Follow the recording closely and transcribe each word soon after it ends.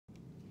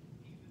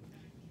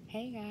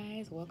Hey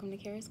guys, welcome to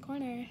Kara's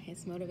Corner.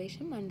 It's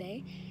Motivation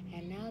Monday,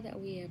 and now that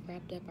we have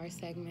wrapped up our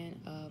segment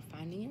of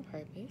finding your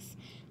purpose,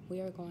 we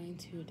are going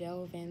to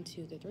delve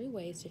into the 3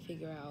 ways to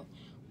figure out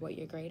what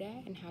you're great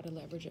at and how to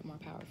leverage it more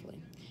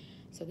powerfully.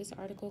 So, this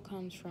article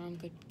comes from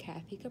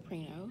Kathy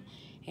Caprino,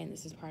 and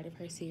this is part of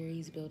her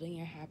series, Building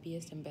Your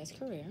Happiest and Best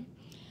Career.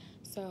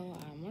 So,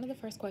 one of the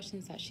first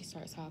questions that she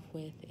starts off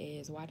with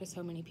is, why do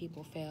so many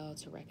people fail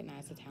to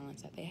recognize the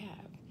talents that they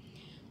have?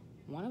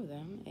 One of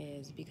them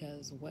is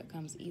because what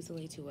comes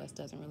easily to us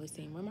doesn't really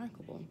seem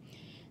remarkable.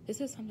 This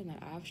is something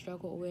that I've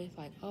struggled with,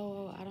 like,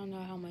 oh, I don't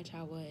know how much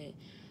I would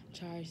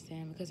charge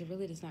them because it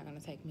really is not going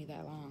to take me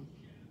that long.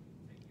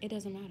 It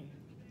doesn't matter.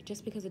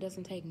 Just because it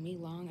doesn't take me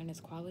long and it's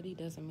quality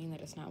doesn't mean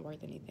that it's not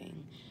worth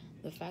anything.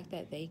 The fact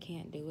that they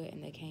can't do it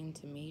and they came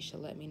to me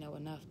should let me know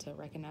enough to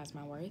recognize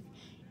my worth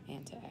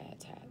and to add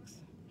tax.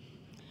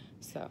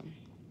 So,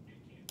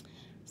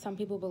 some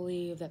people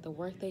believe that the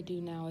work they do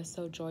now is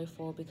so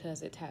joyful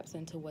because it taps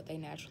into what they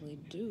naturally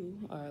do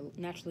or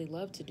naturally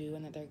love to do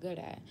and that they're good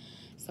at.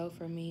 So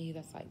for me,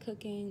 that's like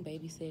cooking,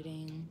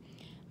 babysitting,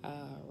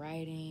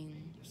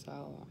 writing.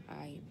 So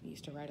I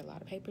used to write a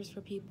lot of papers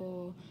for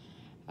people.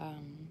 I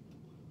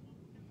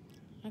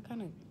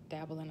kind of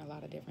dabble in a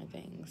lot of different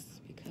things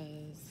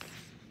because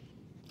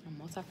I'm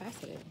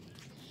multifaceted.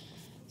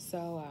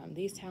 So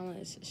these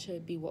talents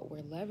should be what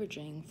we're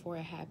leveraging for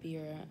a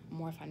happier,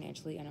 more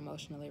financially and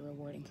emotionally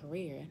rewarding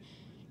career.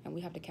 And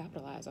we have to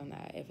capitalize on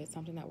that. If it's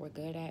something that we're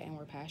good at and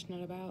we're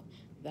passionate about,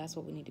 that's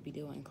what we need to be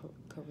doing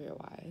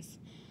career-wise.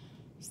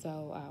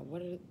 So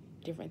what are the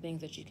different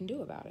things that you can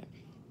do about it?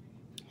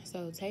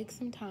 So take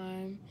some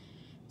time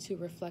to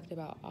reflect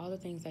about all the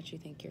things that you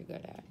think you're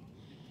good at.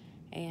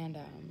 And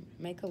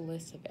make a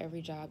list of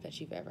every job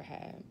that you've ever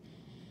had.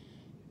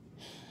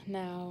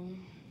 Now,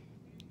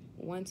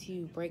 once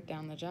you break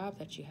down the job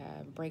that you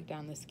have, break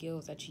down the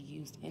skills that you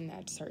used in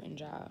that certain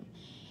job.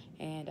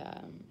 And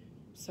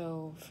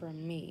so for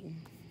me,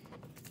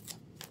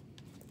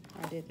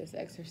 I did this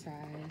exercise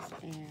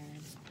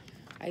and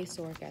I used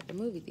to work at the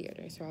movie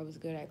theater. So I was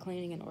good at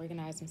cleaning and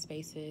organizing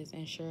spaces,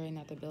 ensuring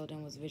that the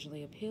building was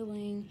visually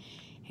appealing,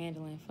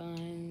 handling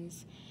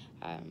funds,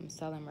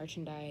 selling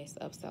merchandise,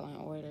 upselling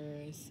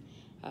orders,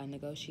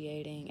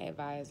 negotiating,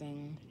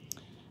 advising.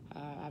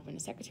 I've been a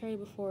secretary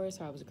before,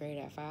 so I was great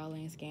at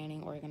filing,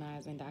 scanning,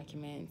 organizing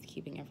documents,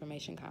 keeping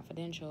information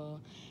confidential,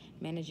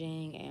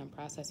 managing and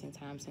processing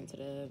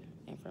time-sensitive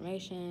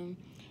information,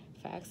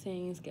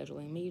 faxing,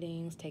 scheduling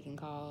meetings, taking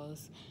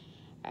calls.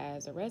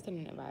 As a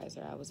resident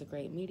advisor, I was a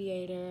great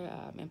mediator,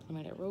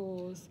 implemented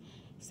rules,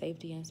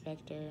 safety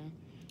inspector,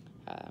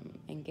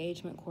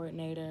 engagement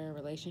coordinator,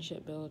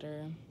 relationship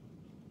builder.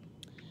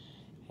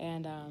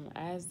 And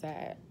as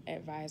that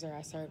advisor,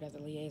 I served as a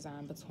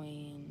liaison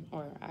between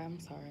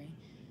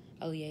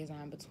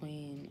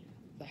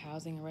the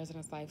housing and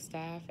residence life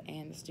staff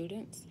and the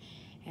students.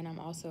 And I'm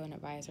also an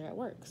advisor at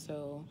work.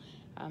 So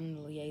I'm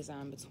the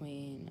liaison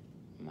between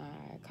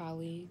my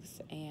colleagues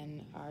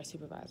and our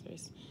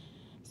supervisors.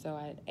 So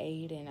I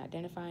aid in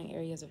identifying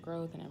areas of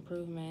growth and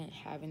improvement,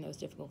 having those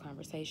difficult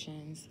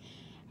conversations.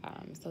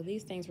 So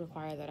these things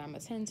require that I'm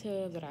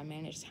attentive, that I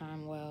manage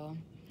time well,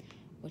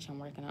 which I'm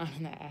working on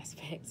in that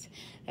aspect,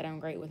 that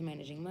I'm great with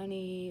managing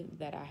money,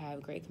 that I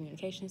have great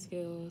communication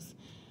skills,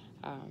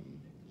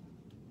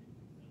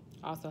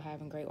 also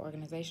having great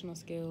organizational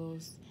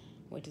skills,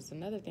 which is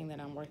another thing that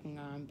I'm working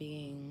on,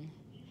 being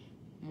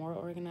more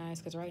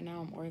organized, because right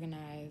now I'm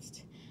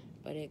organized,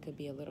 but it could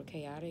be a little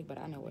chaotic, but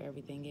I know where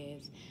everything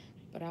is.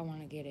 But I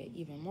want to get it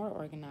even more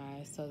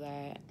organized so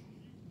that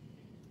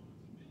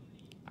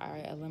I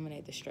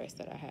eliminate the stress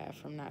that I have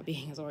from not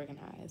being as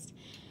organized.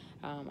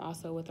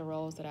 Also, with the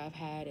roles that I've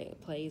had,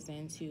 it plays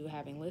into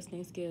having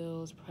listening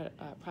skills,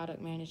 product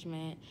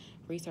management,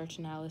 research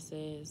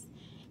analysis,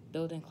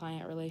 building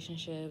client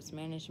relationships,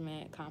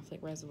 management,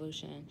 conflict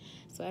resolution.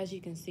 So as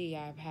you can see,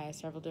 I've had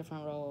several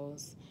different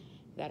roles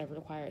that have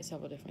required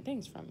several different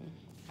things from me.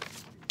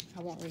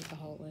 I won't read the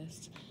whole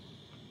list.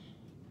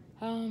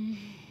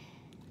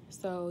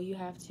 So you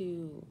have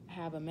to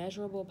have a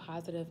measurable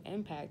positive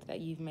impact that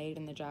you've made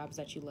in the jobs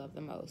that you love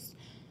the most.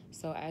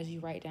 So as you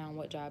write down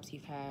what jobs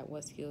you've had,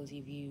 what skills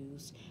you've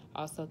used,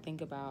 also think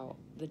about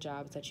the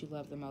jobs that you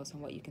love the most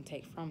and what you can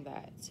take from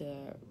that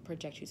to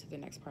project you to the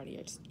next part of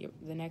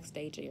the next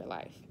stage of your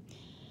life.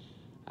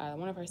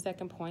 One of our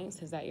second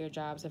points is that your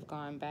jobs have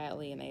gone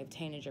badly and they have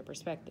tainted your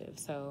perspective.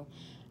 So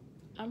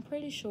I'm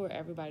pretty sure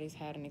everybody's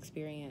had an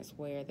experience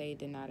where they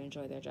did not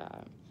enjoy their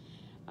job.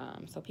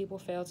 So people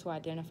fail to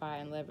identify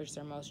and leverage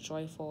their most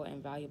joyful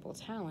and valuable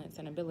talents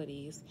and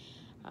abilities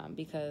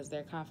because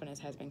their confidence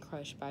has been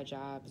crushed by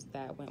jobs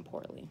that went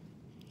poorly.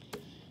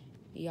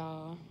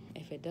 Y'all,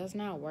 if it does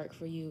not work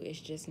for you,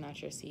 it's just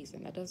not your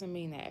season. That doesn't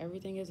mean that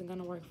everything isn't going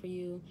to work for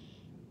you.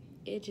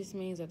 It just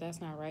means that that's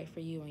not right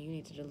for you and you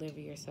need to deliver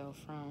yourself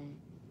from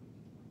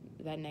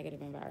that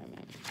negative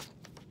environment.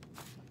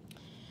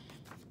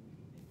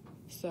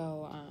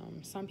 So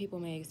some people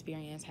may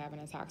experience having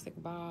a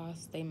toxic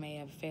boss. They may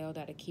have failed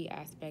at a key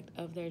aspect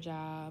of their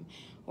job,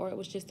 or it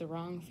was just the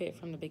wrong fit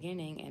from the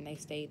beginning and they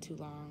stayed too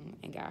long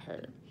and got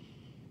hurt.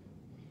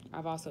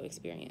 I've also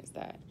experienced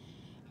that.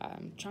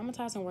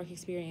 Traumatizing work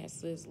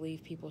experiences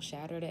leave people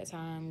shattered at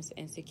times,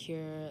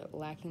 insecure,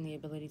 lacking the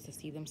ability to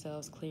see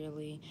themselves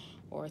clearly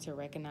or to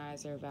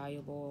recognize their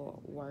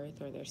valuable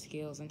worth or their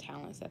skills and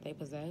talents that they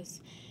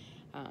possess.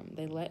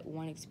 They let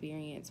one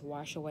experience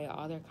wash away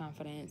all their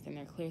confidence and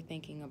their clear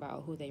thinking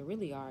about who they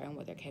really are and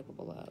what they're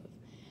capable of.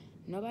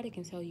 Nobody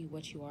can tell you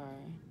what you are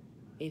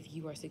if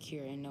you are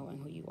secure in knowing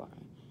who you are.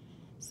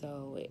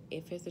 So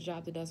if it's a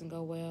job that doesn't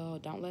go well,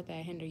 don't let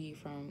that hinder you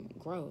from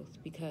growth,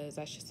 because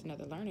that's just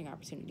another learning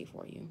opportunity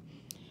for you.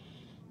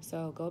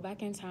 So go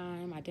back in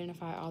time,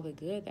 identify all the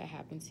good that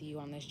happened to you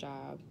on this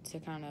job to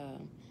kind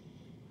of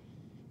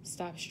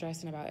stop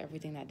stressing about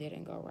everything that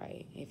didn't go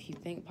right. If you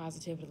think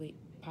positively,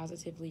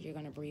 you're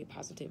going to breed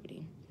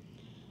positivity.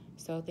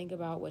 So think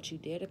about what you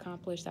did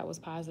accomplish that was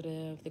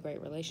positive, the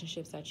great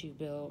relationships that you've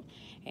built,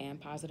 and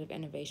positive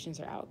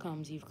innovations or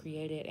outcomes you've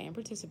created and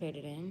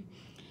participated in.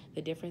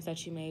 The difference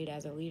that you made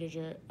as a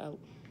leader,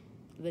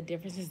 the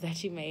differences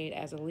that you made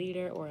as a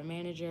leader or a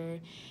manager,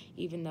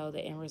 even though the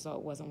end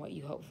result wasn't what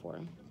you hoped for.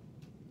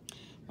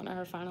 One of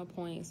her final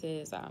points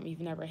is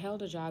you've never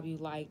held a job you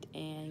liked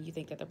and you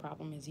think that the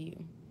problem is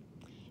you.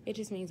 It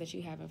just means that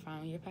you haven't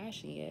found your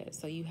passion yet,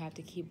 so you have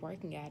to keep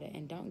working at it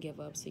and don't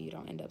give up so you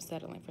don't end up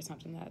settling for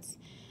something that's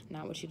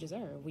not what you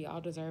deserve. We all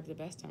deserve the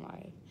best in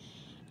life.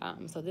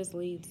 So this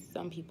leads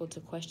some people to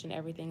question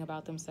everything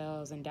about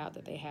themselves and doubt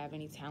that they have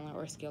any talent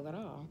or skill at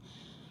all.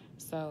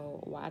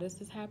 So why does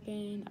this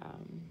happen?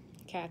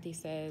 Kathy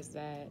says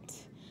that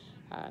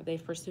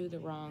they've pursued the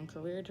wrong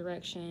career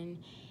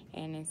direction,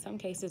 and in some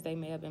cases they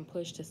may have been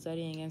pushed to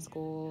studying in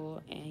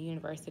school and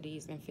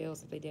universities in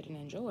fields that they didn't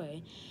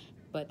enjoy,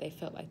 but they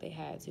felt like they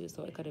had to.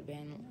 So it could have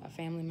been a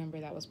family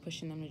member that was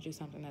pushing them to do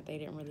something that they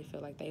didn't really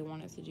feel like they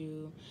wanted to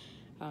do.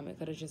 It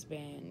could have just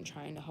been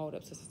trying to hold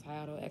up to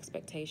societal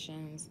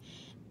expectations.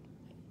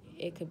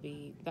 It could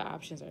be, the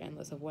options are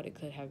endless of what it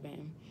could have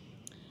been.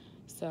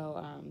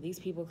 So these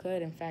people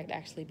could, in fact,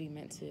 actually be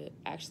meant to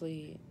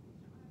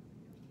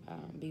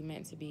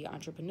be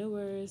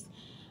entrepreneurs,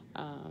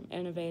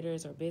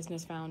 innovators, or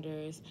business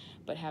founders,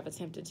 but have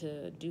attempted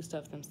to do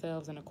stuff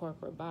themselves in a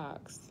corporate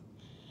box,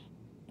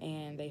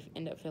 and they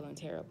end up feeling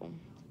terrible.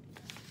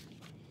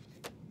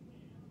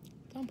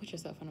 Don't put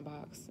yourself in a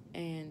box.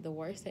 And the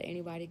worst that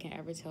anybody can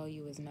ever tell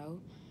you is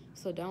no.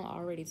 So don't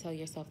already tell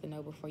yourself the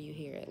no before you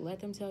hear it. Let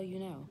them tell you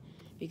no.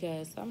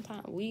 Because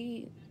sometimes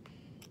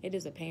it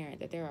is apparent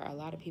that there are a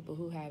lot of people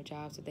who have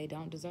jobs that they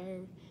don't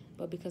deserve,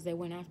 but because they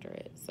went after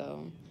it.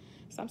 So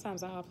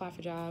sometimes I'll apply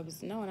for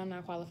jobs knowing I'm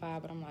not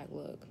qualified, but I'm like,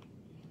 look,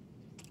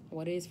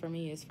 what is for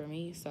me is for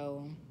me.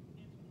 So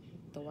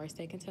the worst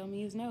they can tell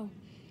me is no.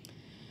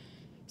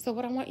 So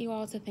what I want you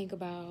all to think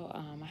about,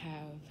 I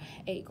have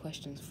 8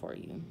 questions for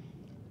you.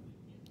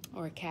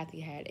 Or Kathy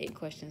had 8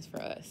 questions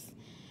for us.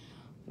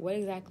 What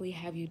exactly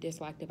have you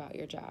disliked about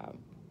your job?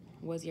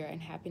 Was your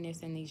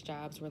unhappiness in these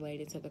jobs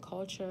related to the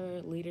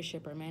culture,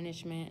 leadership, or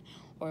management?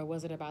 Or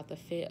was it about the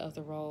fit of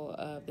the role,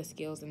 of the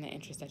skills and the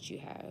interests that you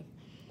have?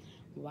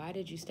 Why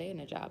did you stay in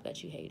a job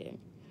that you hated?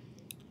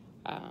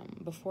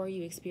 Before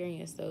you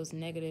experienced those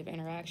negative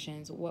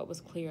interactions, what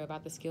was clear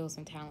about the skills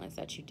and talents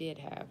that you did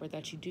have or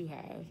that you do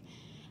have?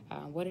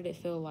 What did it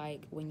feel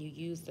like when you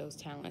used those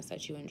talents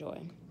that you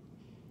enjoy?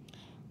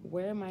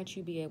 Where might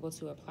you be able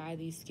to apply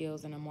these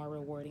skills in a more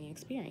rewarding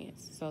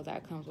experience? So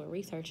that comes with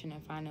researching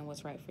and finding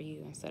what's right for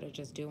you instead of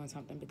just doing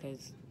something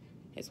because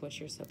it's what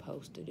you're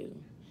supposed to do.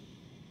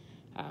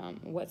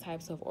 What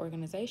types of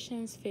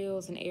organizations,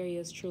 fields, and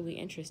areas truly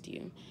interest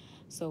you?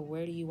 So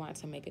where do you want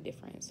to make a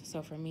difference?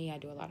 So for me, I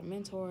do a lot of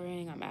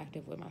mentoring. I'm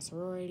active with my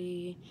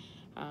sorority.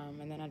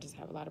 And then I just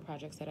have a lot of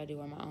projects that I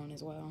do on my own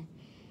as well.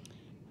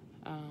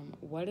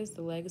 What is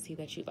the legacy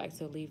that you'd like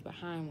to leave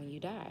behind when you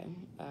die?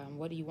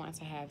 What do you want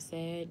to have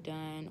said,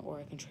 done,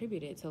 or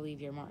contributed to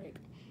leave your mark?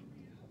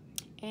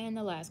 And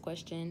the last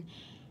question,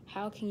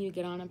 how can you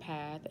get on a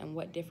path, and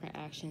what different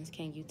actions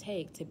can you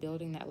take to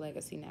building that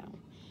legacy now?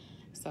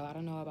 So I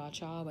don't know about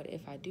y'all, but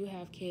if I do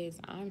have kids,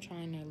 I'm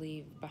trying to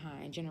leave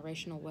behind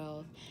generational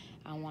wealth.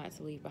 I want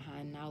to leave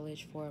behind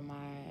knowledge for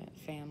my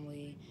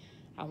family.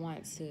 I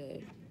want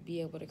to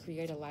be able to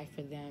create a life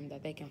for them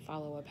that they can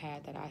follow a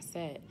path that I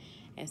set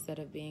instead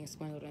of being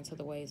swindled into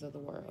the ways of the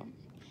world.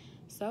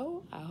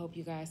 So I hope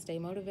you guys stay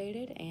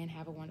motivated and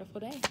have a wonderful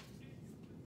day.